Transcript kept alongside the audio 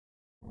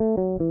I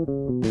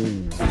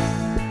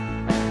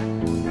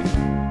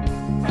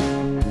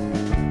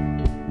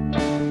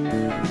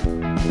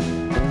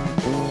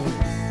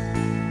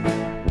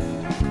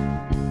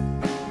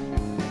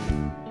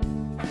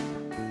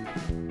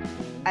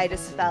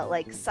just felt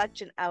like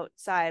such an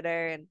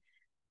outsider, and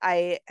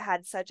I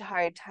had such a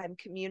hard time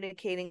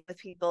communicating with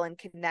people and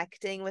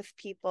connecting with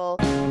people.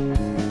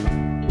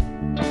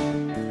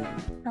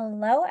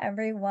 Hello,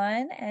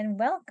 everyone, and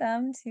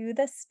welcome to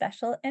the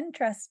Special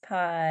Interest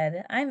Pod.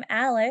 I'm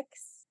Alex.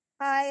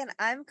 Hi, and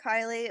I'm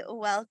Carly.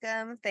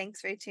 Welcome. Thanks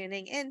for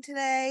tuning in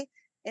today.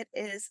 It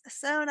is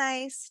so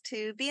nice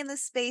to be in the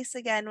space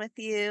again with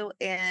you.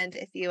 And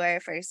if you are a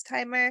first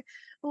timer,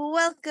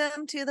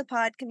 welcome to the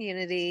pod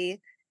community.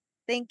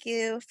 Thank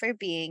you for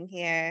being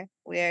here.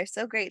 We are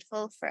so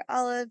grateful for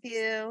all of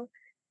you.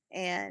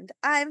 And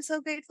I'm so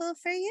grateful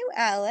for you,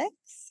 Alex.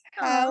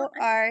 Aw, How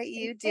I'm are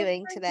you grateful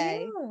doing for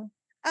today? you.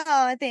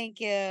 Oh, thank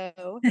you.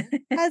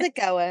 How's it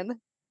going?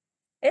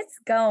 It's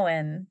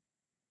going.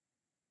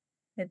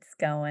 It's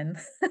going.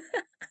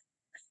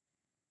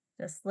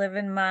 Just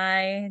living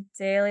my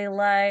daily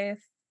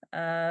life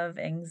of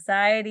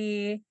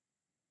anxiety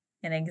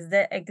and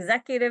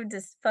executive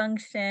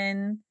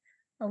dysfunction,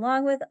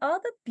 along with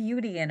all the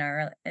beauty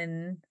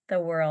in the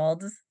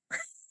world.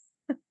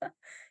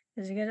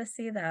 Did you get to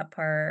see that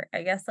part?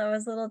 I guess that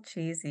was a little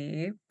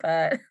cheesy,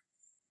 but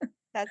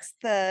That's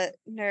the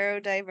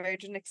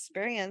neurodivergent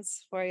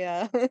experience for you.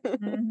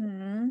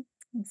 mhm.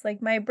 It's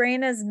like my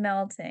brain is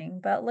melting,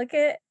 but look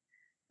at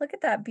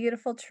that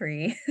beautiful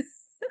tree.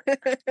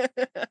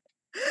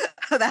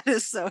 Oh, that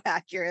is so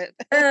accurate.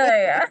 Oh,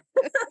 yeah.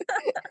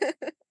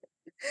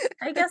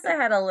 I guess I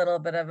had a little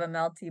bit of a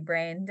melty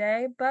brain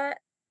day, but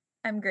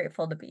I'm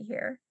grateful to be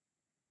here.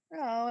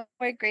 Oh,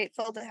 we're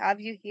grateful to have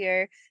you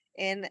here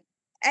in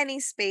any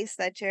space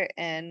that you're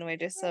in. We're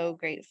just so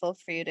grateful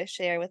for you to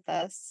share with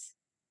us.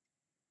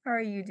 How are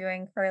you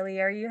doing,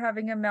 Carly? Are you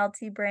having a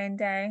melty brain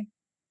day?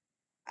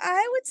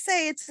 I would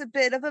say it's a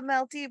bit of a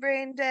melty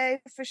brain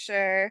day for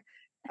sure.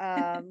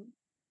 Um,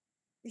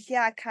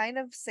 yeah, kind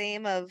of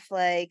same of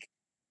like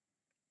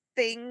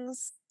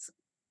things,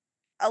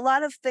 a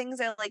lot of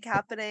things are like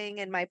happening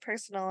in my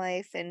personal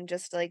life and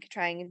just like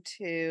trying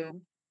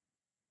to,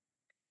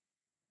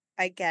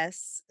 I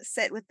guess,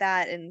 sit with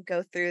that and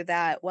go through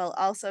that while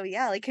also,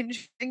 yeah, like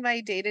enjoying my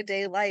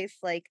day-to-day life.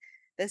 Like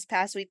this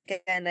past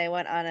weekend, I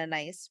went on a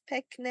nice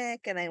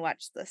picnic and I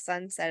watched the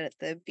sunset at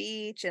the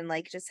beach and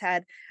like just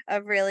had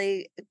a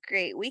really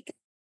great weekend.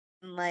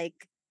 Like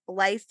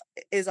life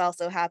is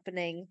also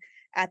happening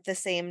at the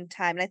same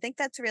time. And I think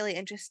that's a really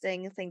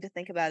interesting thing to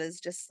think about is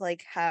just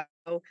like how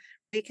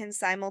we can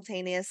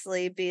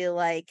simultaneously be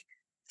like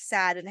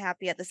sad and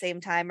happy at the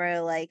same time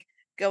or like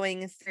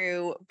going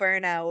through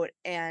burnout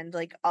and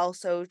like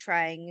also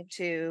trying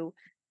to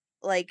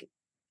like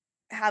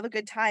have a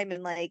good time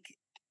and like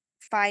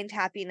find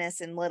happiness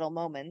in little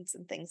moments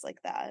and things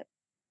like that.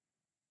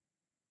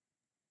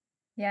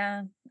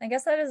 Yeah, I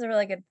guess that is a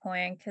really good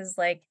point because,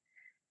 like,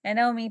 I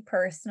know me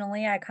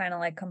personally, I kind of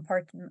like oh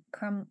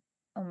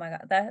my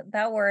God,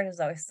 that word is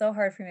always so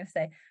hard for me to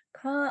say.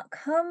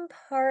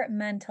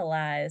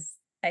 Compartmentalize.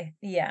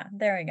 Yeah,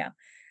 there we go.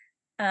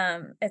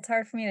 It's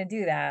hard for me to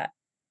do that,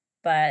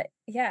 but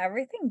yeah,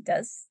 everything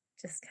does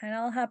just kind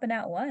of happen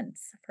at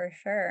once for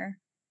sure.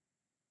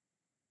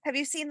 Have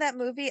you seen that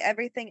movie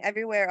Everything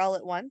Everywhere All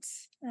at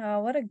Once? Oh,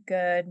 what a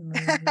good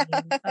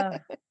movie. Oh,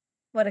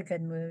 what a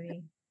good movie.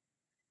 Yeah,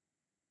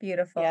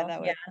 Beautiful.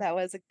 Yeah, that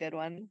was a good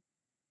one.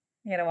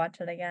 I gotta watch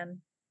it again.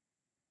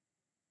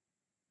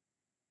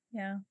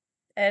 Yeah.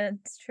 And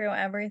it's true,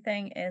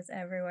 everything is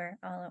everywhere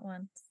all at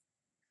once.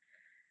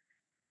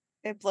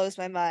 It blows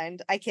my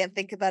mind. I can't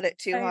think about it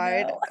too I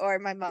hard know. or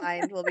my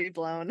mind will be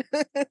blown.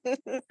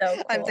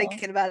 So I'm cool.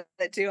 thinking about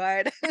it too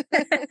hard.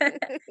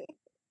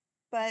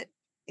 But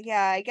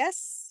yeah, I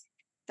guess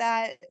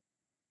that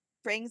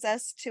brings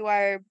us to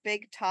our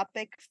big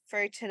topic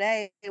for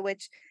today,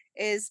 which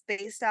is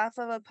based off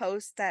of a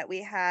post that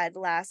we had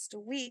last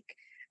week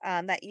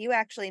that you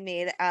actually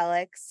made,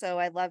 Alex. So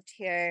I'd love to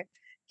hear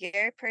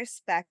your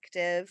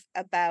perspective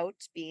about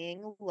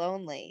being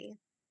lonely.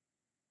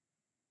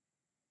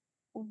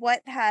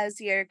 What has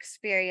your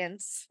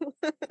experience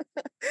been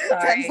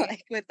Sorry.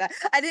 like with that?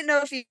 I didn't know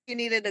if you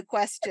needed a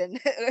question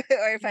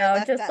or if I No,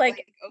 left just that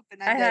like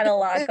like I had open-ended. a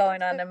lot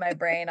going on in my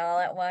brain all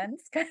at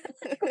once. Kind of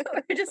like what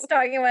we were just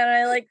talking about, and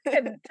I like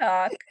couldn't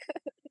talk.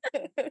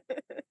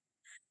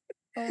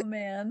 Oh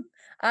man.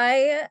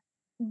 I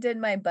did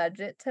my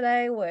budget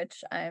today,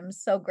 which I'm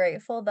so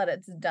grateful that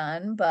it's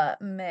done,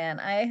 but man,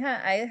 I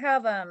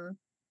have I'm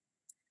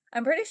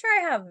pretty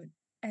sure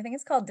I think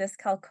it's called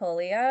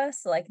dyscalculia,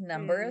 so like Mm,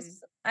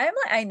 numbers.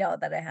 I know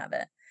that I have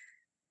it,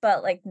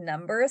 but like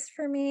numbers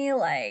for me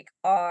they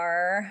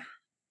are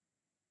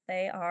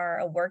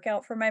a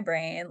workout for my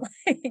brain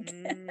like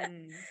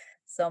mm.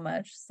 so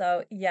much.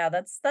 So yeah,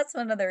 that's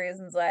one of the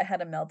reasons why I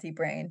had a melty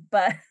brain,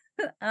 but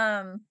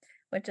um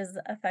which is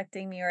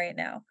affecting me right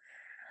now.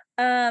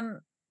 Um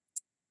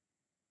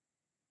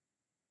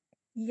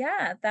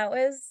yeah, that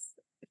was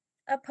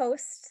a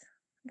post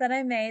that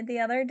I made the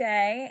other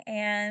day,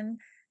 and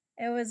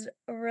it was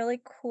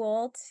really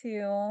cool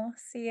to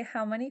see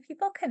how many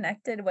people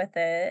connected with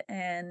it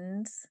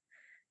and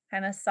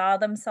kind of saw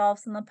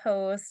themselves in the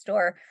post,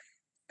 or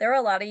there were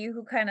a lot of you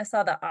who kind of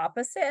saw the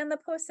opposite in the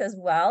post as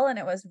well. And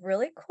it was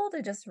really cool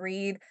to just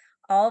read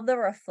all of the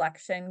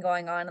reflection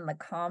going on in the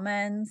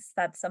comments.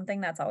 That's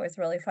something that's always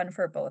really fun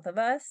for both of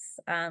us.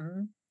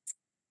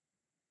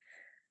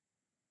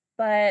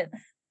 But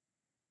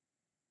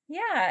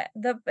yeah,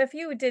 the if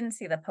you didn't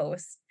see the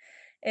post,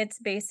 it's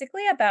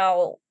basically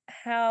about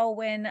how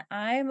when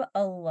I'm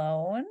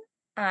alone,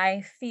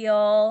 I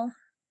feel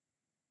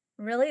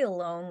really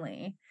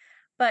lonely.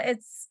 But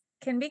it's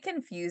can be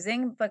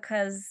confusing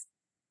because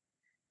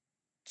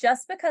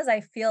just because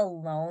I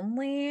feel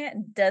lonely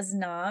does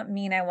not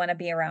mean I want to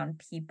be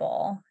around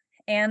people.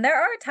 And there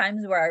are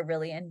times where I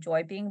really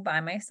enjoy being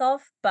by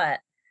myself, but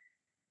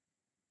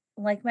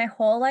like my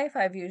whole life,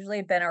 I've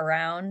usually been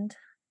around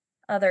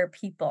other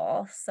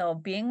people. So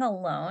being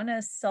alone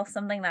is still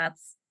something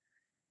that's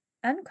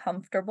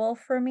uncomfortable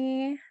for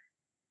me.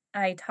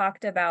 I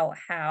talked about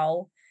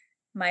how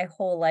my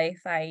whole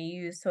life I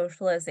use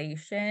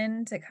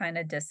socialization to kind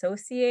of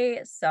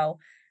dissociate. So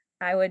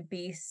I would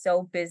be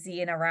so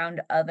busy and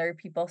around other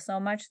people so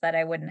much that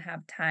I wouldn't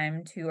have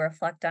time to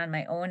reflect on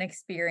my own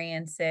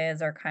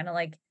experiences or kind of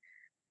like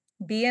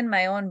be in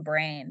my own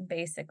brain,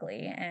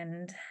 basically.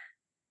 And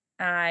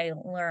I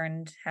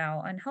learned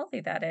how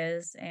unhealthy that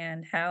is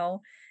and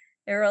how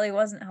it really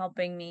wasn't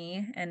helping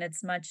me. And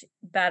it's much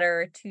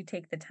better to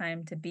take the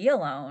time to be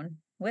alone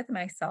with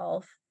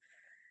myself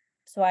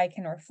so I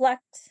can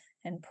reflect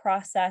and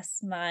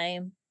process my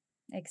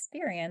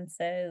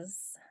experiences.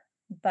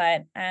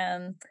 But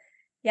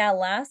yeah,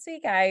 last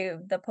week I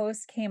the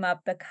post came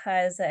up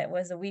because it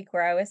was a week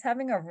where I was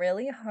having a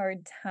really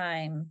hard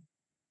time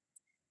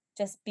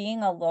just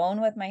being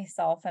alone with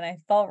myself and I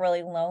felt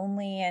really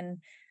lonely and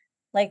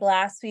like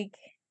last week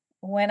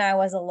when I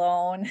was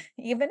alone,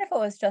 even if it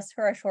was just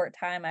for a short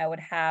time, I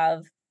would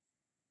have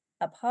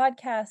a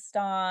podcast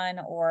on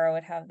or I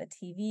would have the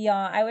TV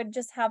on. I would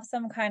just have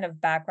some kind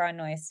of background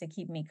noise to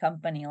keep me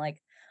company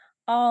like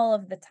all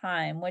of the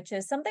time, which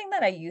is something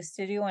that I used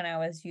to do when I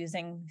was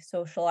using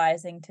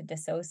socializing to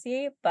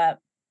dissociate, but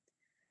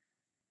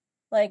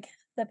like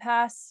the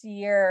past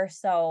year or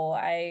so,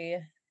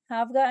 I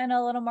have gotten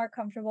a little more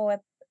comfortable with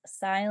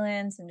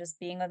silence and just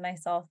being with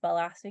myself. But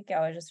last week,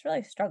 I was just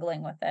really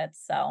struggling with it.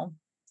 So,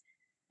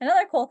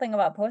 another cool thing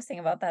about posting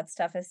about that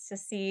stuff is to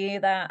see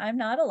that I'm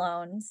not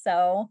alone.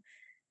 So,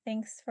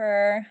 thanks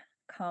for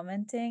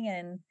commenting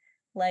and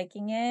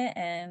liking it.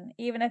 And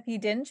even if you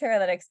didn't share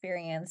that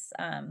experience,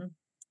 a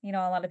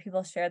lot of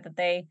people shared that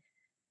they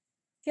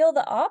feel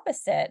the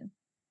opposite.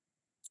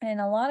 And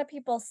a lot of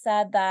people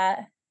said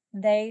that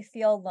they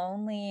feel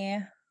lonely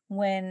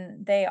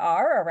when they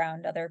are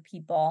around other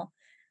people,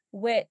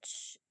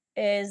 which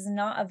is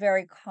not a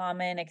very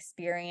common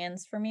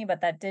experience for me,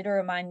 but that did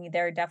remind me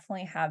there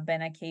definitely have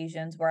been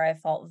occasions where I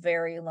felt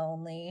very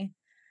lonely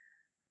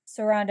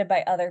surrounded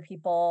by other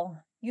people.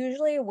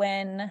 Usually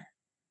when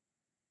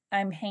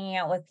I'm hanging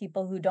out with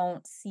people who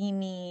don't see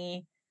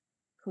me,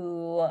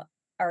 who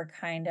are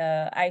kind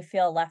of, I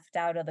feel left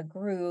out of the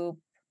group.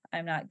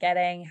 I'm not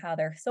getting how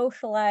they're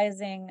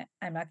socializing.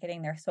 I'm not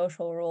getting their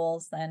social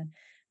rules. Then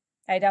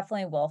I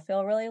definitely will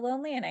feel really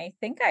lonely. And I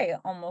think I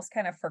almost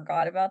kind of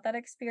forgot about that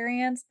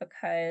experience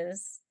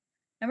because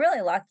I'm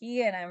really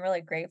lucky and I'm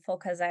really grateful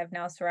because I've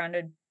now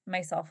surrounded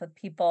myself with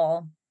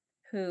people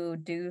who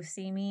do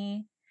see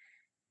me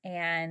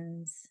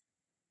and,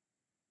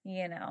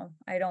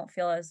 I don't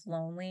feel as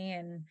lonely.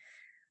 And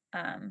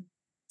um,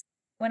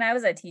 when I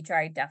was a teacher,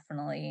 I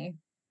definitely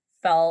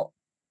felt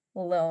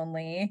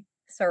lonely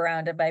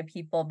surrounded by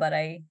people, but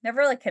I never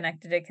really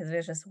connected it because it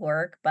was just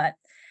work. But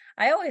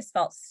I always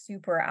felt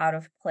super out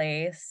of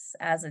place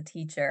as a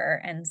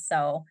teacher. And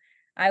so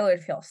I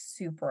would feel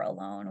super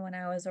alone when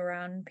I was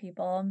around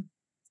people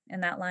in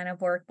that line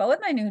of work. But with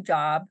my new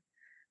job,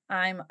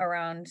 I'm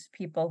around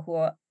people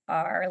who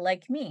are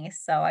like me.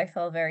 So I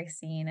feel very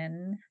seen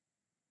and,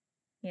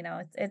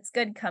 it's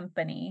good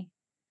company.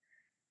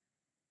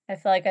 I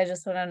feel like I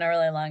just went on a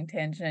really long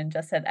tangent and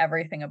just said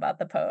everything about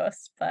the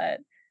post, but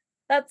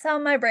that's how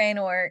my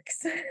brain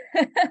works.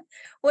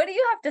 What do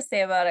you have to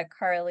say about it,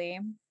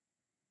 Carly?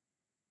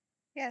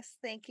 Yes,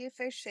 thank you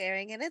for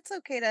sharing. And it's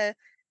okay to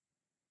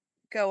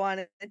go on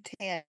a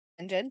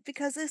tangent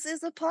because this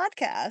is a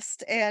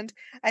podcast. And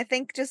I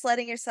think just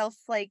letting yourself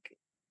like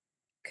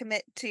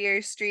commit to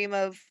your stream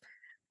of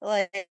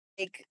like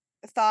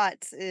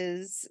thoughts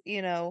is,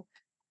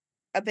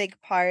 a big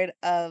part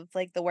of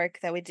like the work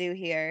that we do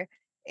here.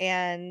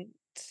 And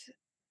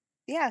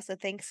yeah, so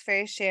thanks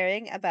for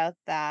sharing about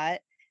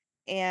that.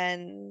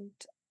 And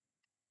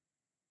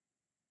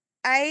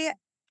I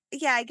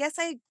yeah, I guess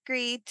I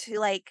agree to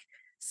like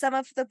some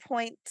of the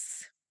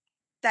points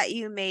that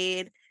you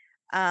made.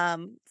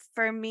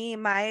 For me,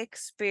 my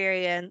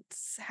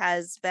experience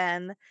has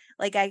been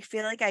like I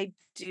feel like I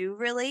do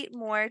relate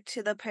more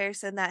to the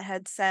person that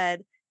had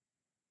said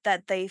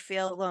that they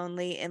feel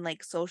lonely in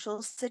like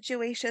social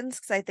situations,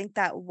 because I think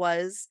that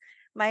was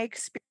my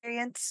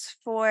experience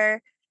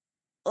for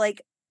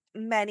like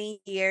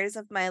many years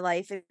of my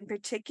life, in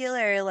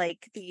particular,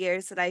 like the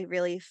years that I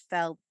really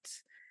felt,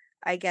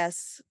 I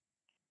guess,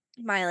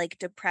 my like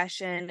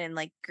depression and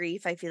like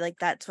grief. I feel like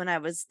that's when I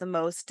was the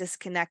most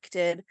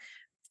disconnected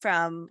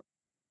from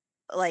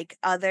like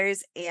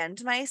others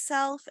and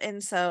myself.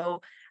 And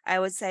so I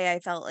would say I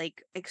felt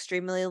like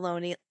extremely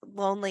lonely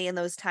in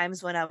those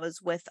times when I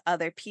was with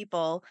other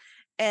people.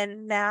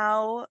 And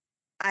now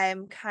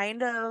I'm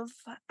kind of,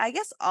 I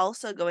guess,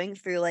 also going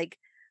through like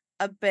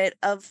a bit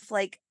of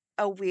like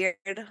a weird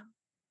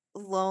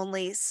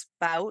lonely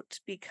spout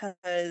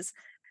because,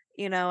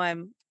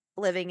 I'm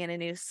living in a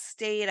new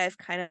state. I've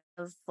kind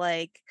of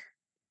like,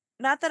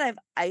 not that I've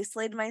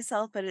isolated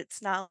myself, but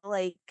it's not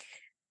like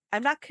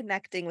I'm not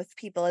connecting with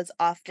people as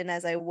often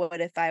as I would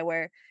if I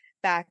were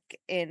back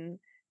in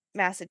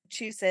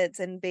Massachusetts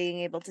and being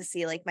able to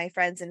see like my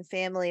friends and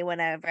family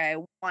whenever I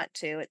want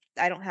to.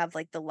 I don't have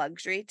like the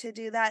luxury to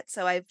do that.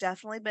 So I've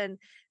definitely been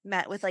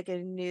met with like a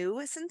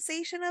new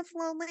sensation of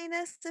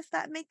loneliness, if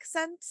that makes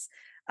sense.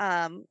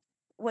 Um,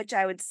 which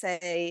I would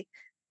say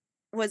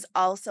was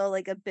also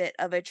like a bit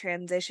of a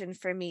transition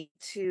for me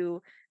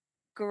to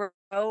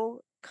grow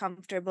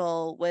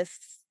comfortable with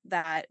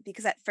that,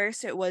 because at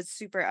first it was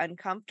super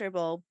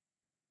uncomfortable,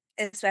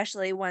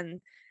 especially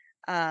when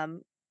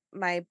um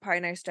my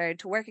partner started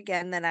to work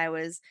again. Then I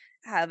was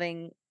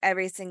having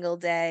every single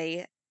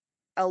day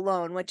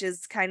alone, which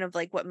is kind of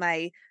like what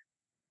my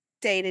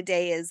day to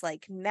day is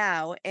like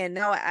now. And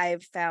now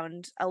I've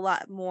found a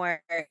lot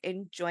more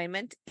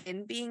enjoyment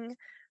in being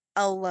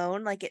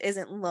alone. Like it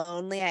isn't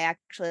lonely. I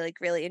actually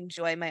like really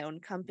enjoy my own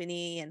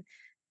company and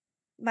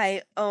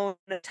my own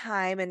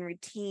time and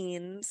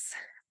routines.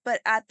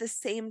 But at the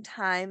same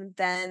time,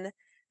 then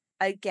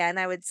again,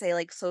 I would say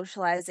like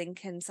socializing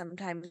can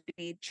sometimes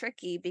be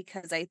tricky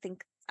because I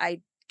think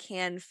I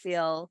can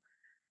feel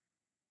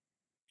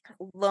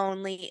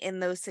lonely in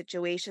those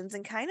situations,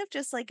 and kind of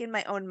just like in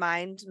my own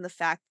mind, and the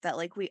fact that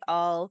like we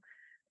all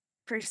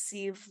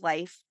perceive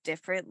life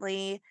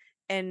differently,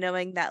 and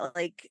knowing that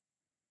like,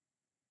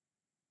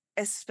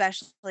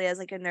 especially as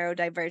like a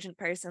neurodivergent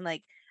person,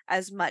 like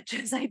as much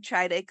as I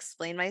try to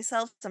explain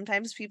myself,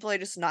 sometimes people are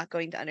just not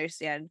going to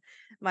understand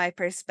my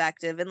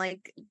perspective, and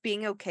like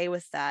being okay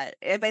with that.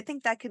 If I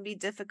think that can be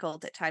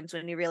difficult at times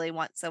when you really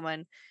want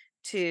someone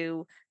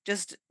to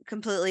just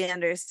completely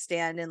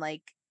understand and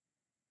like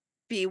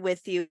be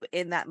with you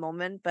in that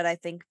moment. But I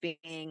think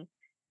being,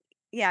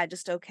 yeah,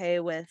 just okay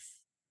with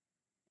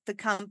the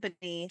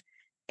company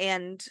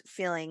and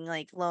feeling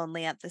like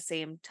lonely at the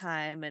same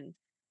time. And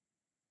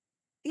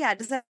yeah,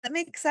 does that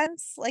make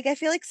sense? Like, I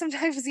feel like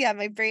sometimes, yeah,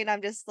 my brain,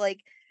 I'm just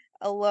like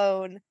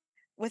alone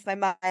with my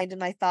mind and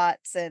my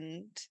thoughts,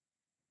 and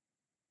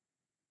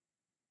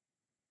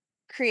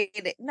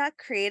not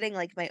creating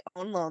like my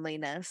own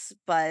loneliness,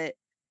 but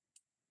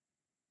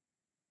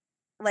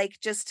like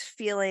just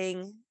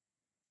feeling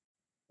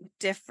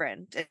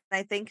different. And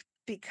I think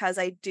because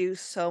I do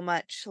so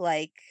much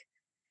like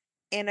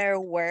inner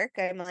work,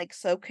 I'm like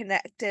so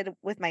connected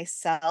with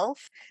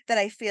myself that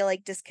I feel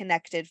like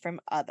disconnected from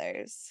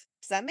others.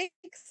 Does that make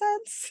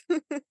sense?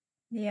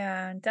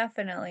 Yeah,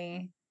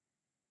 definitely.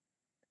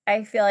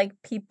 I feel like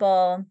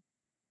people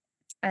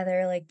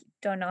either like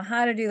don't know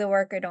how to do the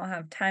work or don't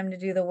have time to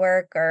do the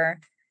work or,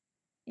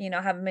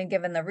 haven't been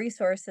given the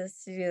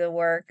resources to do the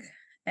work.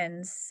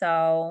 And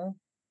so,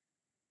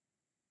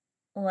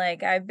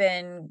 like, I've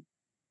been,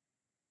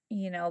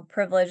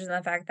 privileged in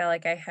the fact that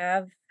like I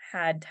have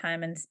had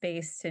time and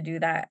space to do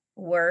that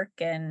work.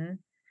 And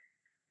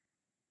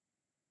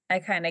I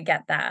kind of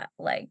get that,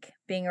 like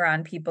being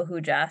around people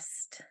who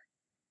just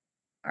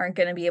aren't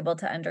going to be able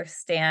to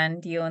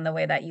understand you in the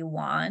way that you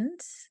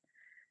want,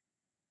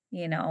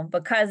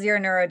 because you're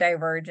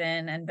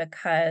neurodivergent and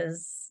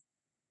because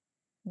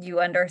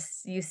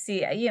you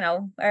see,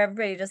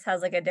 everybody just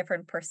has like a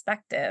different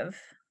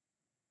perspective.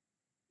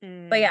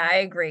 But yeah, Mm. I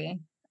agree.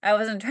 I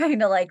wasn't trying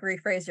to like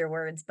rephrase your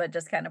words, but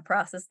just kind of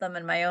process them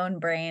in my own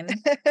brain.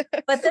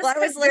 But this Well, I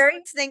could was very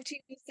listening to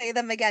you say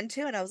them again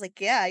too, and I was like,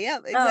 "Yeah, yeah,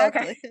 Oh,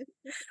 okay.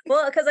 exactly."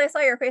 Well, because I saw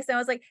your face and I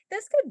was like,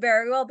 this could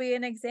very well be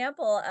an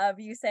example of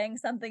you saying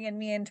something and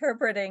me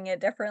interpreting it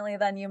differently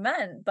than you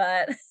meant.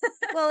 But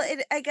Well,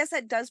 I guess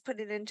that does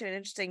put it into an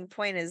interesting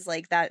point, is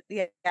like that,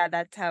 yeah, yeah,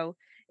 that's how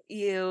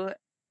you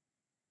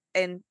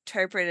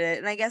interpret it.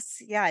 And I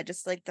guess, yeah,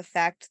 just like the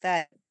fact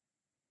that,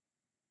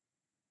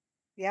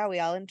 yeah, we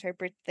all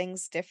interpret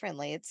things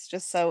differently. It's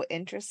just so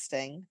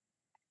interesting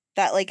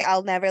that like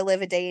I'll never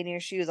live a day in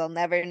your shoes. I'll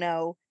never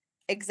know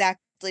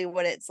exactly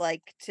what it's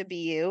like to be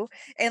you.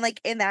 And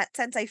like in that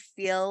sense, I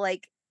feel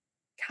like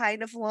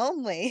kind of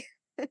lonely,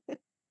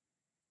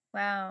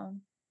 wow.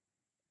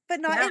 but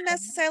not Yeah. in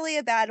necessarily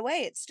a bad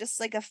way. It's just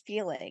like a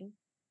feeling.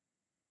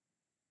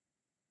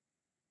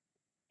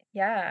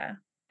 Yeah.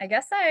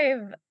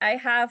 I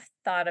have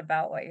thought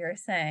about what you're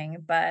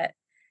saying, but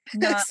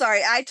not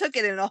Sorry, I took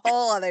it in a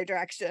whole other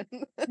direction.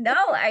 no,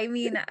 I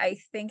mean, I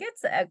think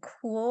it's a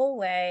cool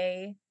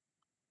way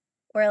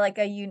or like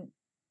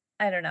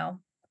I don't know,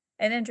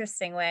 an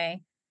interesting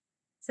way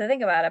to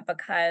think about it,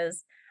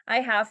 because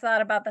I have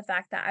thought about the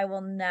fact that I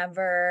will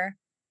never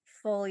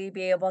fully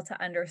be able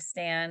to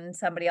understand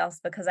somebody else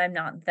because I'm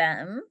not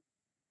them.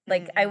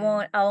 Like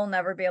Mm-hmm. I'll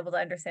never be able to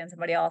understand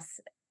somebody else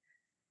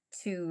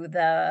to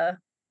the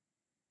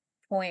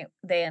point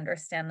they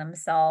understand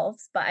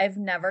themselves, but I've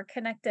never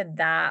connected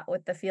that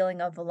with the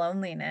feeling of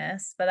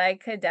loneliness, but I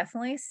could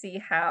definitely see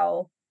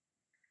how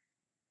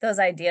those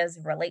ideas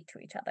relate to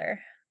each other.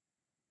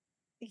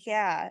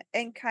 Yeah,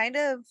 and kind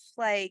of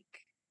like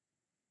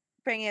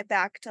bring it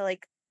back to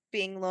like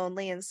being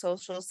lonely in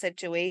social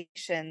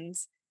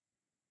situations.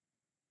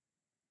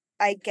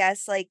 I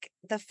guess like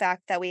the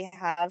fact that we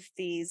have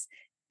these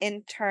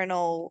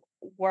internal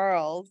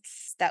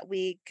worlds that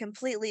we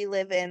completely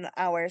live in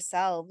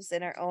ourselves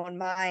in our own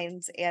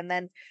minds, and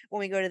then when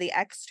we go to the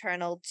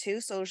external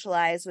to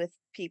socialize with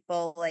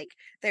people, like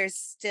there's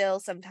still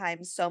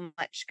sometimes so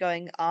much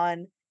going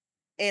on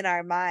in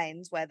our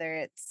minds, whether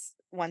it's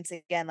once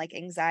again like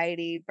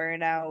anxiety,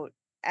 burnout,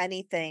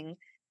 anything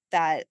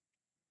that,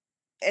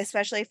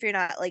 especially if you're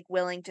not like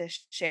willing to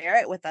share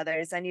it with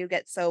others, and you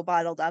get so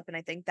bottled up. And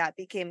I think that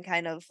became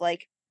kind of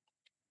like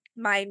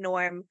my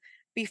norm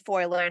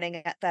before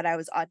learning that I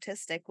was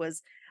autistic,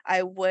 was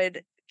I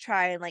would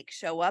try and like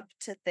show up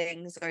to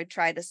things or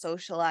try to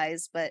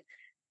socialize, but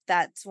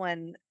that's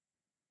when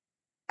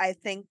I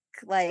think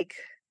like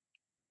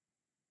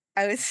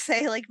I would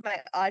say like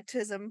my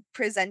autism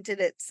presented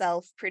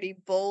itself pretty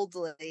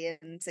boldly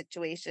in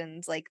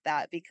situations like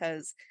that,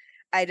 because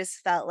I just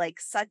felt like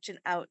such an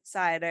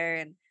outsider,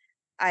 and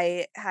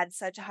I had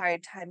such a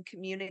hard time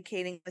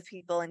communicating with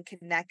people and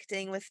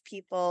connecting with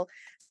people.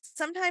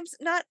 Sometimes,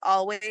 not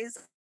always.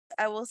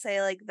 I will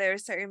say like there are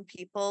certain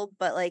people,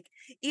 but like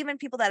even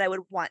people that I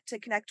would want to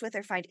connect with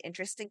or find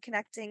interest in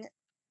connecting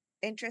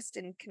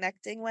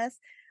with,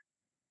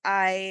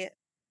 I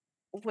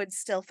would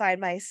still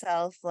find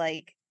myself,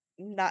 like,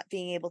 not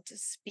being able to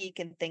speak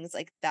and things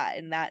like that,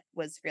 and that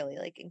was really,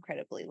 like,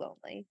 incredibly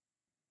lonely.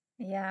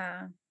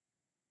 Yeah.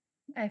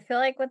 I feel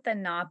like with the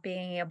not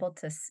being able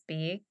to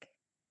speak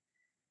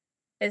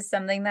is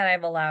something that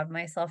I've allowed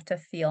myself to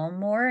feel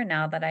more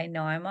now that I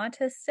know I'm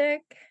autistic,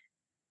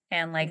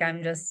 and like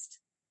I'm Mhm.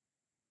 just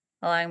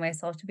allowing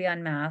myself to be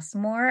unmasked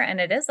more, and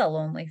it is a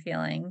lonely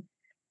feeling.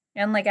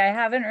 And like I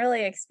haven't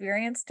really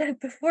experienced it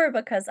before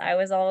because I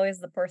was always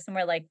the person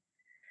where like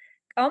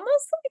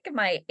almost like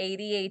my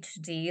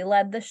ADHD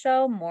led the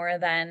show more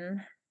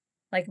than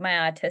like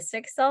my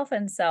autistic self,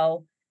 and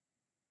so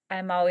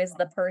I'm always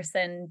the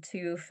person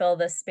to fill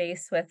the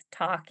space with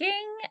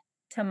talking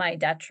to my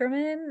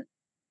detriment.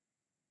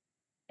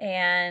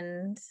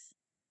 And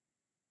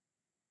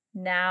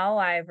now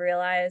I've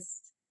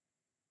realized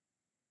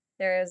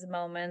there's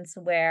moments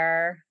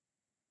where,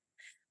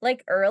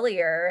 like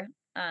earlier,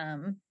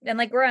 and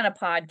like we're on a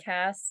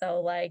podcast,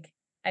 so like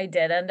I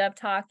did end up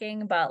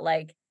talking, but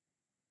like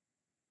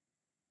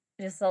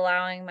just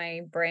allowing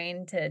my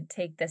brain to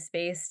take the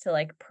space to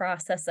like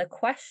process a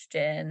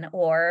question,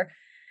 or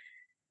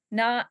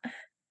not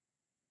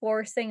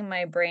forcing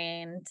my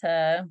brain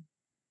to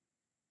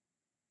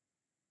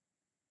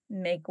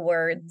make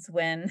words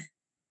when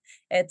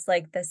it's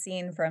like the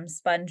scene from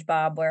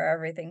SpongeBob where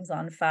everything's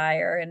on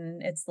fire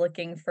and it's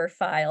looking for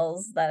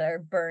files that are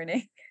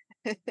burning.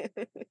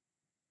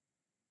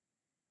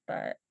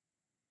 But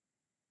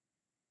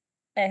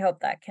I hope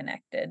that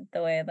connected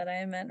the way that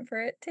I meant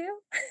for it to.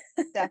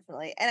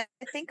 Definitely, and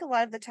I think a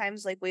lot of the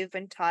times, like, we've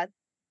been taught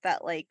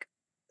that, like,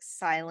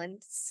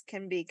 silence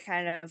can be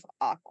kind of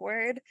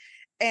awkward,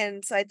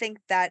 and so I think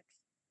that,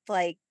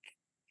 like,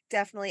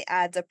 definitely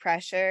adds a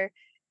pressure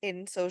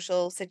in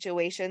social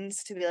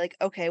situations to be like,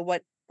 "Okay,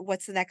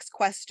 what's the next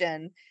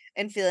question?"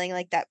 And feeling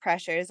like that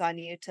pressure is on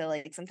you to,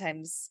 like,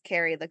 sometimes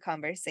carry the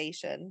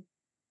conversation.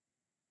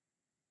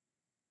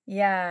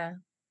 Yeah.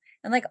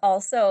 And like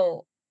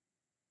also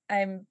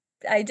I'm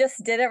I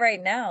just did it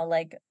right now.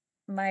 Like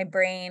my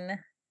brain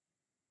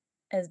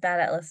is bad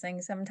at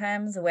listening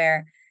sometimes,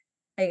 where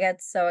I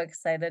get so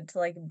excited to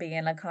like be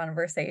in a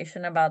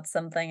conversation about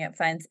something it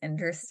finds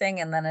interesting,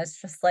 and then it's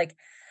just like,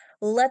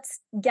 let's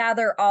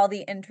gather all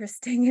the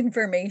interesting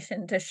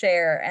information to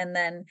share, and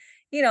then,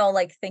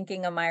 like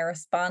thinking of my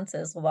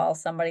responses while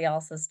somebody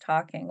else is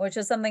talking, which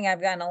is something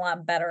I've gotten a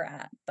lot better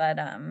at. But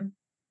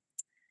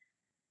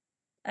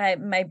I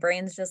my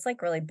brain's just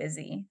like really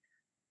busy.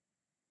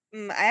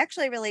 I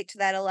actually relate to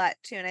that a lot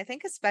too, and I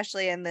think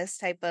especially in this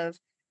type of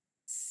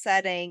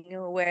setting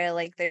where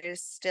like there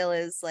still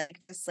is like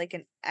just like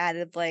an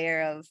added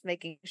layer of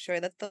making sure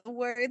that the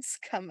words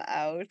come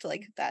out,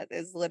 like that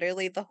is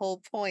literally the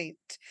whole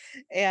point.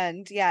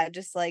 And yeah,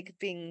 just like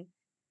being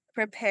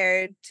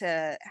prepared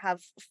to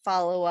have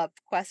follow-up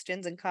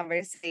questions and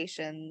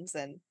conversations,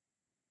 and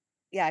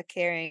yeah,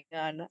 carrying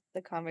on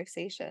the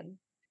conversation.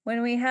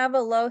 When we have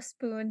a low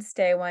spoons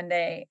day one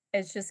day,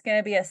 it's just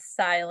gonna be a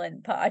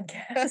silent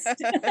podcast.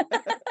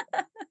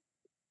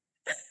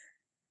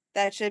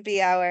 That should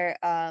be our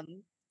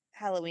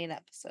Halloween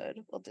episode.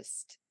 We'll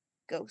just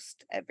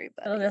ghost It'll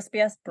everybody. just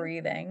be us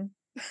breathing.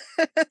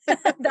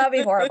 That'd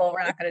be horrible.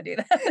 We're not gonna do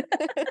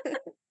that.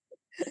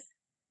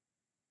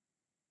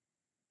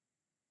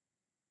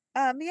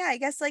 Yeah, I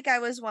guess like I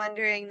was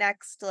wondering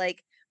next,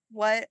 like,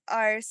 what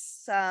are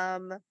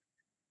some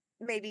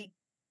maybe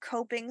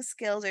coping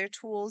skills or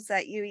tools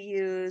that you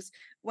use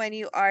when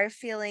you are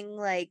feeling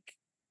like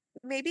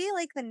maybe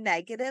like the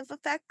negative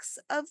effects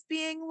of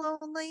being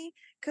lonely?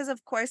 Because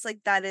of course, like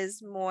that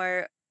is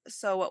more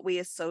so what we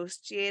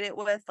associate it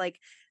with. Like,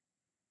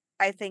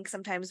 I think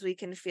sometimes we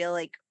can feel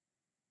like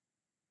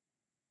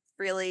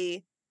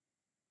really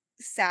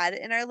sad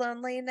in our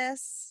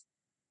loneliness.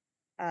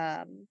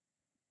 Um,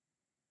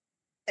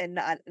 and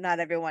not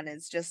everyone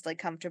is just like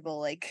comfortable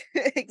like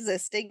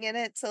existing in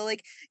it. So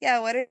like, yeah,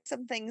 what are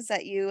some things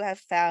that you have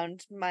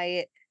found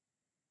might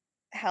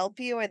help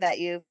you or that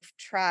you've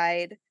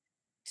tried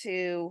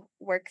to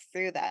work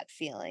through that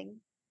feeling?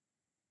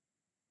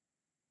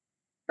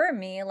 For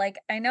me, like,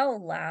 I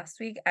know last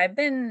week I've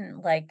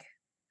been like,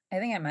 I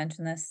think I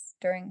mentioned this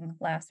during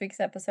last week's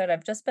episode.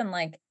 I've just been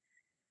like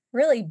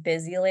really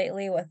busy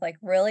lately with like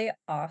really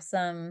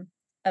awesome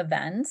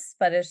events,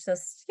 but it's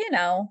just,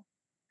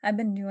 I've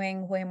been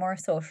doing way more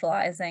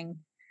socializing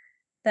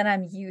than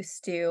I'm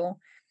used to.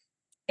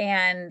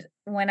 And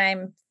when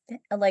I'm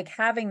like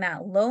having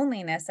that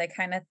loneliness, I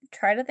kind of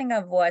try to think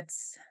of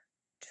what's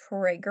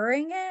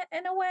triggering it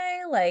in a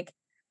way.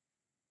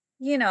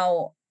 You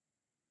know,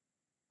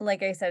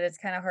 like I said, it's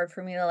kind of hard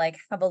for me to like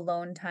have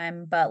alone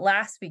time. But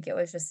last week it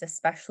was just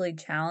especially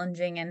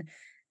challenging and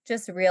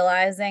just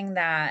realizing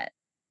that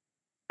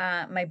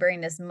my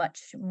brain is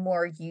much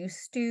more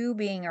used to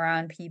being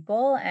around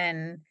people,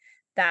 and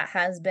that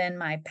has been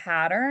my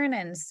pattern.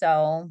 And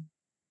so,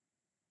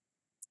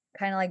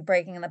 kind of like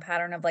breaking the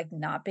pattern of like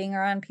not being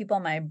around people,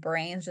 my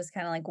brain's just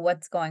kind of like,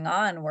 what's going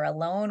on? We're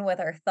alone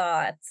with our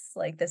thoughts.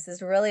 Like, this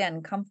is really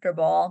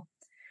uncomfortable.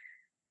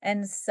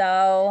 And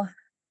so,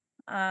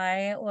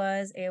 I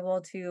was able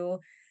to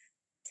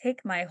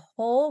take my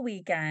whole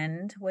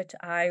weekend, which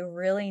I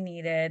really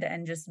needed,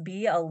 and just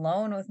be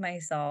alone with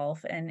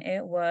myself. And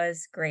it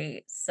was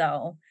great.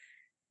 So,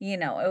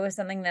 it was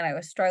something that I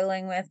was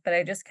struggling with, but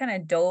I just kind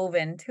of dove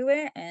into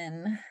it.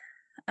 And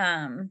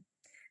um,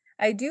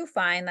 I do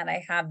find that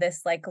I have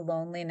this like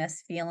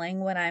loneliness feeling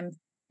when I'm,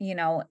 you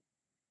know,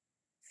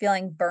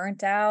 feeling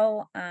burnt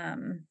out,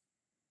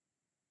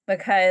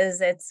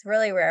 because it's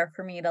really rare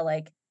for me to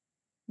like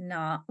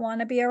not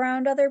want to be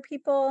around other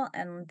people.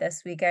 And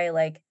this week I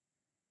like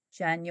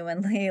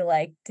genuinely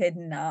like did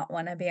not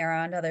want to be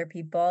around other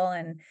people.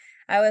 And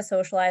I was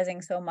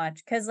socializing so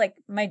much because like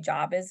my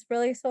job is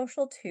really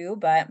social too,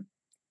 but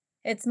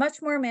it's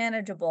much more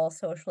manageable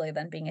socially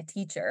than being a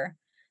teacher.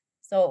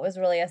 So it was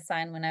really a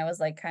sign when I was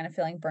like kind of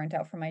feeling burnt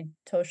out from my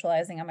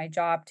socializing on my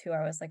job too.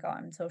 I was like, oh,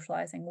 I'm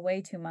socializing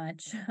way too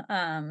much.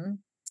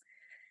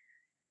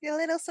 You're a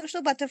little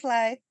social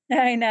butterfly.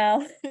 I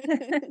know.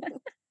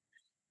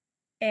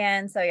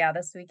 And so yeah,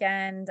 this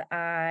weekend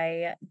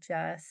I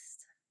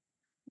just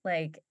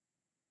like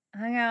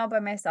hung out by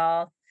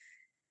myself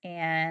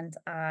and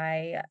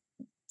I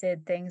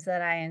did things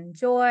that I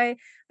enjoy.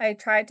 I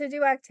tried to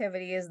do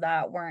activities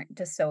that weren't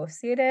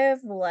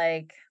dissociative,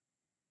 like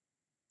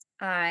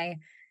I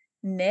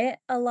knit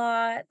a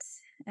lot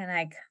and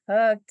I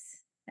cooked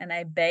and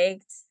I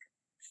baked.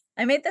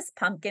 I made this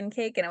pumpkin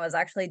cake and it was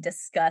actually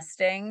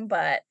disgusting,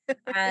 but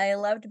I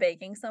loved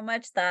baking so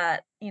much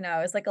that,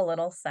 I was like a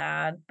little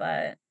sad,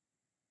 but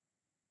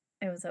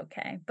it was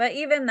okay. But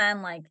even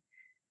then, like,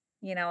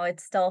 it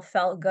still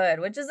felt good,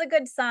 which is a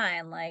good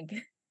sign. Like,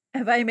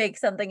 if I make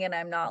something and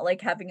I'm not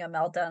like having a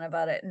meltdown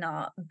about it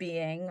not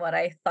being what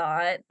I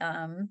thought,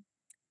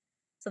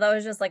 so that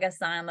was just like a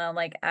sign that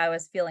like I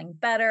was feeling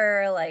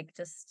better, like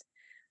just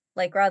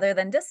like, rather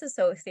than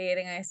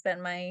disassociating, I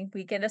spent my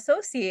weekend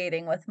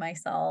associating with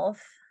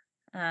myself,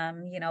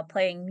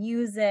 playing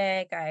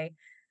music.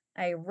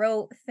 I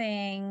wrote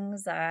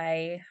things.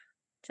 I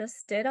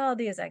just did all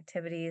these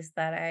activities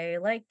that I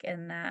like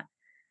and that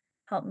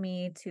helped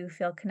me to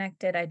feel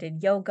connected. I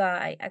did yoga,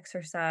 I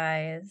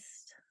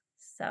exercised.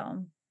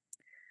 So,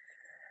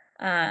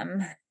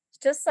 um,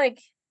 just like,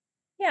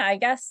 yeah, I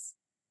guess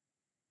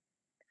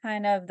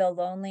kind of the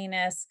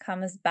loneliness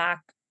comes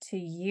back to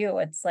you.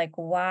 It's like,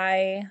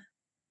 why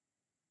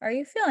are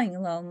you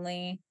feeling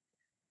lonely?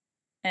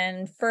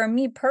 And for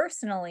me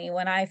personally,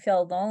 when I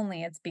feel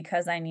lonely, it's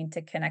because I need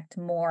to connect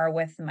more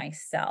with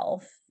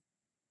myself.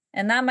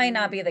 And that might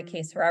not be the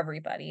case Mm. for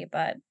everybody,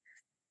 but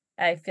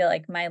I feel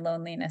like my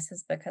loneliness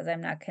is because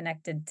I'm not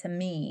connected to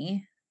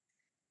me.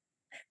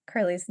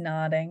 Carly's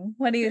nodding.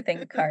 What do you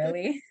think,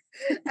 Carly?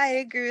 I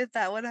agree with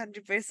that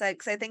 100%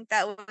 because I think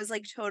that was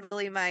like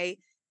totally my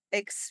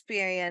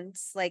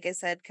experience. Like I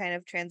said, kind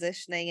of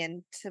transitioning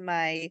into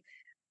my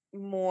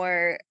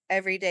more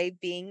everyday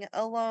being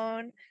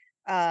alone,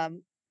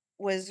 um,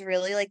 was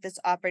really like this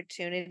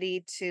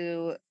opportunity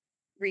to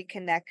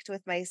reconnect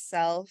with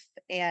myself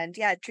and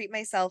yeah, treat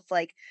myself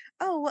like,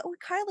 oh, what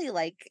would Carly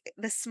like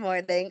this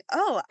morning?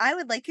 Oh, I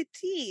would like a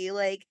tea.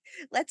 Like,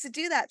 let's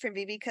do that for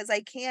me because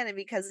I can and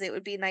because it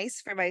would be nice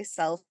for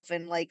myself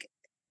and like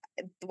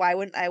why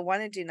wouldn't I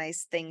want to do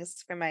nice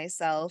things for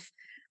myself?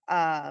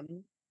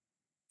 Um,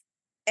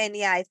 and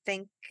yeah, I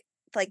think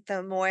like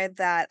the more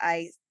that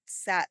I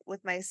sat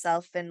with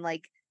myself and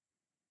like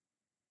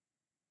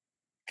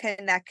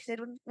connected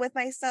with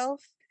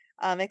myself,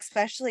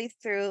 especially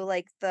through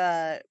like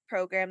the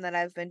program that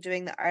I've been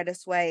doing, the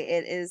Artist Way,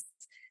 it is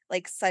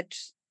like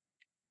such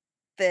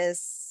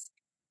this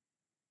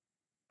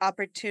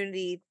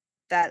opportunity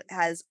that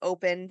has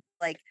opened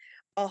like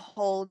a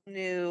whole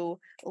new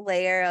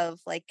layer of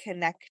like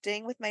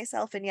connecting with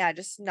myself, and yeah,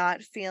 just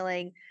not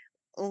feeling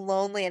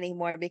lonely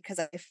anymore because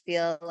I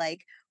feel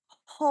like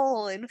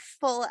whole and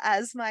full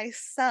as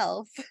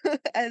myself,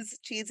 as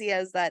cheesy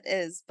as that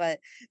is, but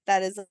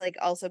that has like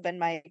also been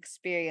my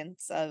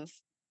experience of,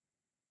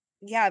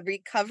 yeah,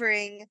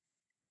 recovering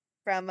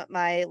from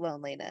my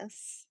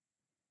loneliness.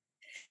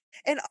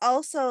 And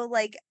also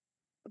like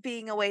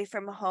being away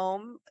from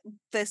home,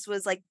 this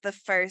was like the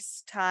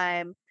first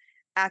time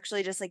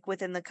actually just like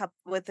within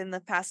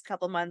the past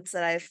couple months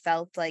that I've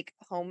felt like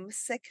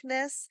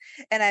homesickness,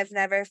 and I've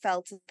never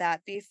felt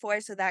that before,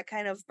 so that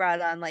kind of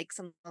brought on like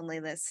some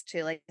loneliness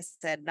too, like I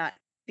said, not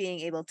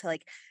being able to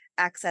like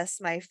access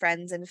my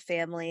friends and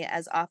family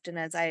as often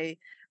as I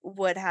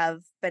would have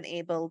been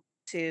able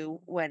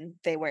to when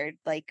they were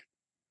like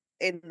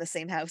in the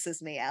same house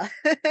as me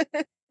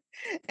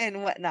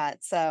and whatnot.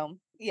 So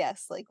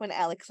yes, like when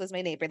Alex was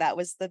my neighbor, that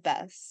was the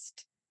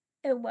best.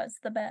 It was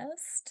the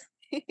best.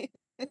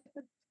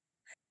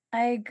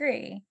 I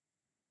agree.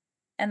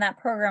 And that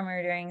program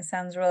you're doing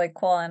sounds really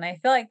cool. And I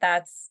feel like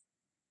that's,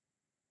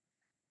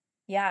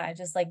 yeah,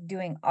 just like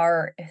doing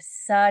art is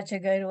such a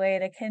good way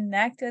to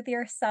connect with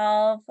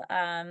yourself.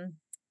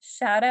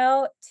 Shout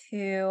out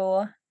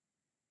to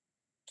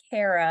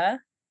Kara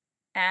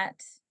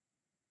at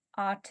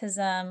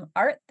Autism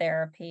Art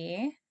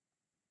Therapy.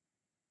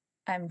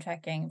 I'm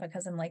checking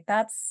because I'm like,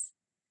 that's,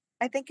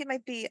 I think it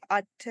might be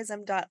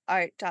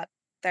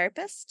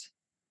autism.art.therapist.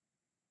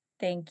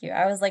 thank you.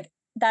 I was like,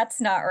 that's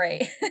not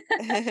right.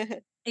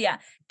 Yeah,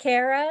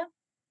 Kara,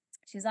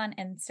 she's on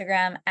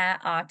Instagram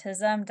at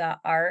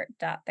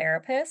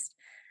autism.art.therapist.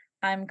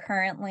 I'm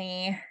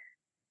currently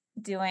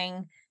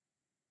doing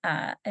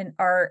an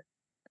art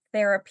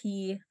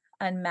therapy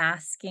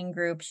unmasking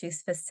group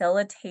she's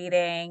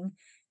facilitating.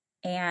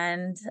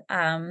 And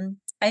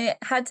I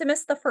had to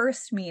miss the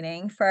first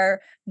meeting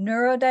for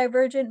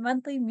neurodivergent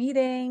monthly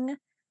meeting.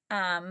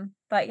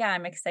 But yeah,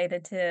 I'm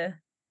excited to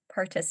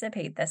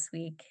participate this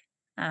week.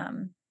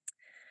 Um,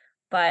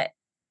 but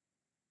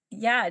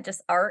yeah,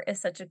 just art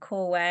is such a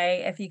cool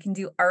way. If you can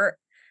do art,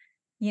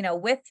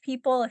 with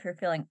people, if you're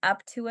feeling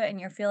up to it and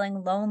you're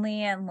feeling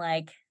lonely and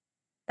like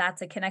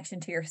that's a connection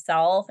to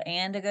yourself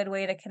and a good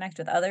way to connect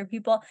with other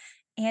people.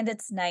 And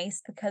it's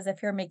nice because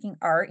if you're making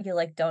art, you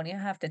like don't even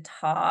have to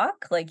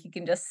talk. Like you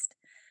can just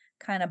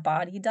kind of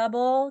body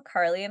double.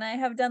 Carly and I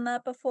have done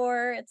that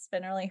before. It's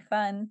been really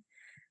fun.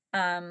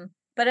 But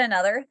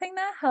another thing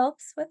that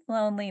helps with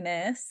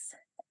loneliness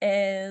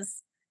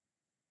is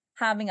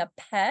having a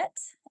pet.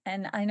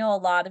 And I know a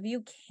lot of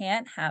you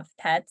can't have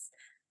pets,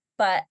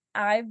 but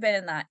I've been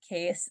in that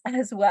case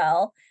as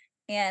well.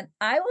 And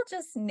I will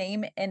just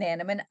name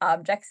inanimate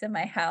objects in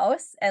my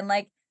house. And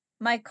like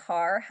my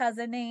car has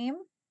a name.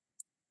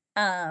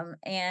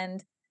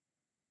 And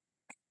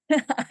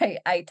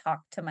I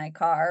talk to my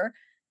car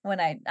when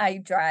I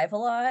drive a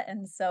lot.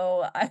 And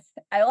so I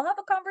will have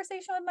a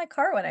conversation with my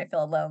car when I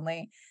feel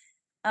lonely.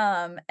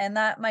 And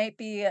that might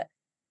be a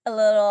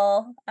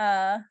little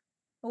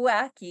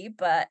wacky,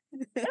 but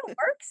it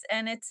works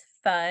and it's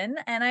fun.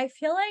 And I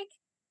feel like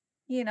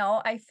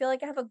I feel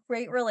like I have a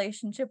great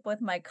relationship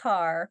with my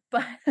car,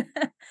 but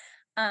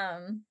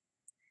um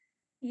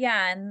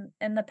yeah, and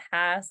in the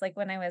past, like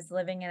when I was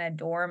living in a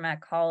dorm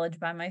at college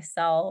by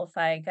myself,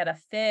 I got a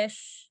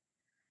fish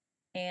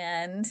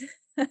and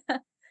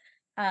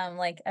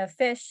like a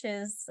fish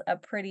is a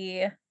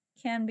pretty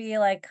can be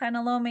like kind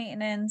of low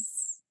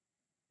maintenance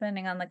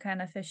depending on the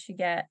kind of fish you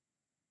get.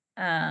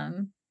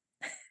 Um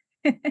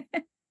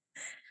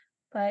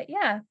but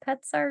yeah,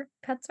 pets are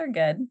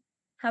good.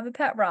 Have a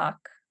pet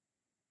rock.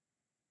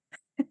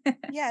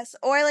 Yes,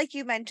 or like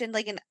you mentioned,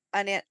 like an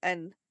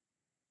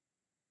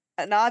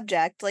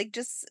object, like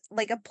just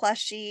like a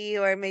plushie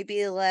or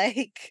maybe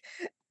like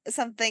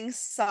something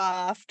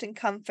soft and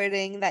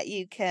comforting that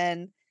you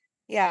can,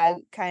 yeah,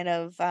 kind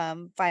of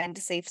find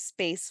a safe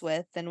space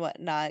with and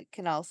whatnot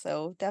can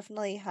also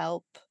definitely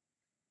help.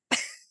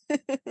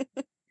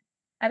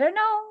 I don't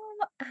know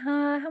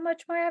how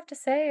much more I have to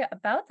say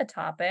about the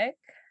topic.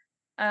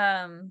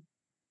 Um,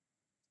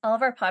 all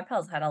of our pod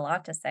pals had a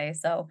lot to say.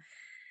 So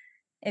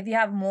if you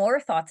have more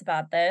thoughts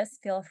about this,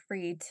 feel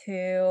free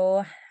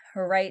to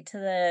write to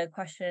the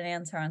question and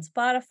answer on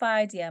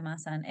Spotify, DM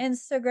us on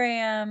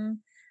Instagram,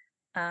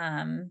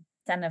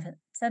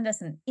 send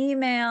us an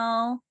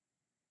email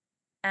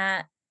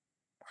at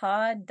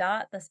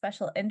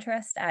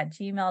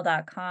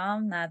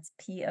pod.thespecialinterest@gmail.com. That's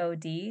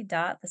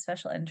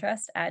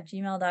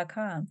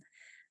pod.thespecialinterest@gmail.com.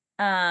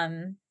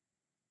 Um,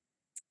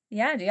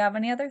 yeah, do you have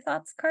any other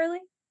thoughts,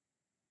 Carly?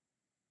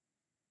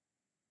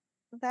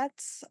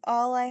 that's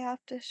all I have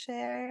to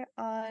share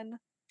on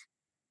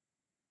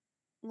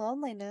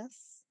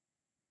loneliness.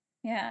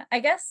 Yeah, I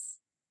guess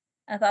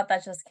a thought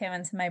that just came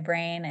into my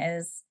brain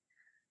is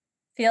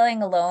feeling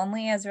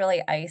lonely is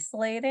really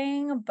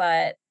isolating,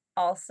 but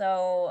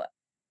also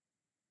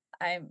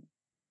I'm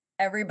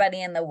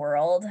everybody in the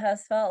world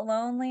has felt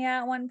lonely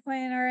at one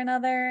point or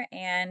another,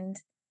 and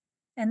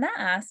in that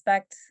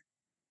aspect,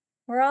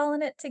 we're all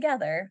in it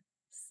together.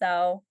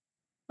 So,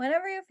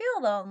 whenever you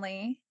feel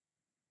lonely,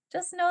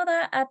 just know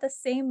that at the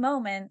same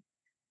moment,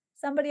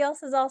 somebody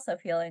else is also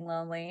feeling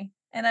lonely.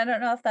 And I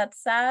don't know if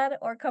that's sad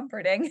or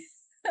comforting.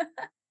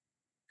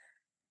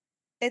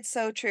 It's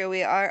so true.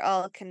 We are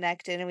all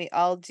connected and we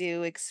all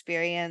do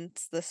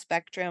experience the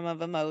spectrum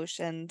of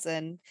emotions,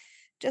 and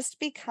just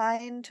be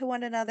kind to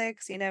one another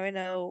because you never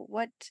know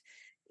what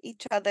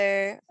each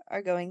other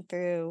are going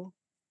through.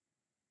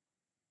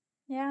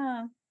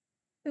 Yeah.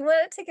 We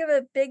wanted to give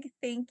a big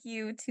thank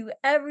you to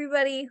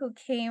everybody who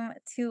came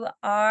to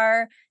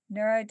our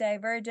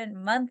neurodivergent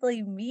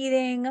monthly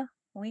meeting.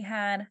 We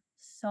had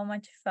so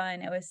much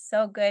fun. It was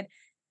so good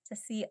to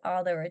see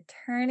all the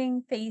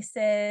returning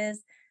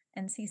faces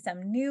and see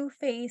some new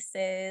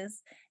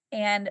faces.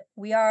 And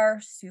we are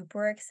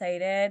super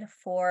excited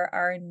for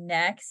our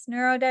next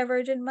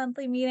neurodivergent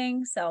monthly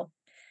meeting. So,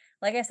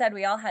 like I said,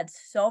 we all had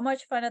so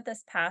much fun at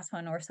this past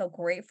one. We're so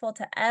grateful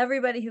to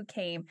everybody who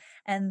came.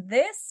 And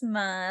this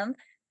month,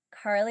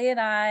 Carly and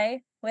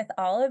I, with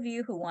all of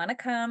you who want to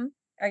come,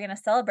 are going to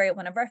celebrate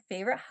one of our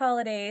favorite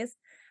holidays,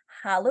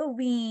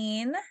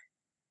 Halloween.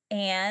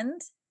 And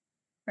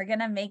we're going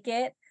to make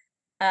it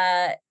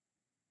a,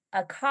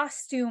 a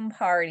costume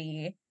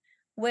party,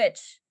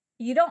 which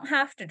you don't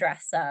have to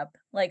dress up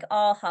like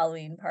all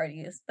Halloween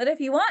parties. But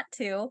if you want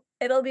to,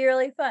 it'll be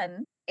really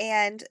fun.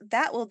 And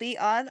that will be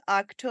on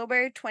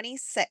October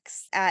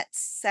 26th at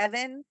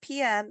 7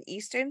 p.m.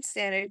 Eastern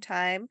Standard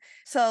Time.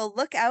 So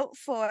look out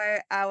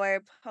for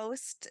our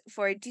post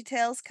for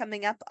details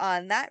coming up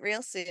on that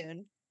real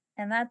soon.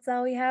 And that's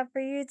all we have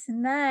for you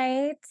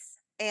tonight.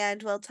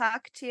 And we'll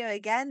talk to you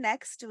again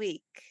next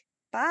week.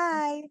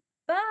 Bye.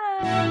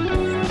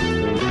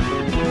 Bye.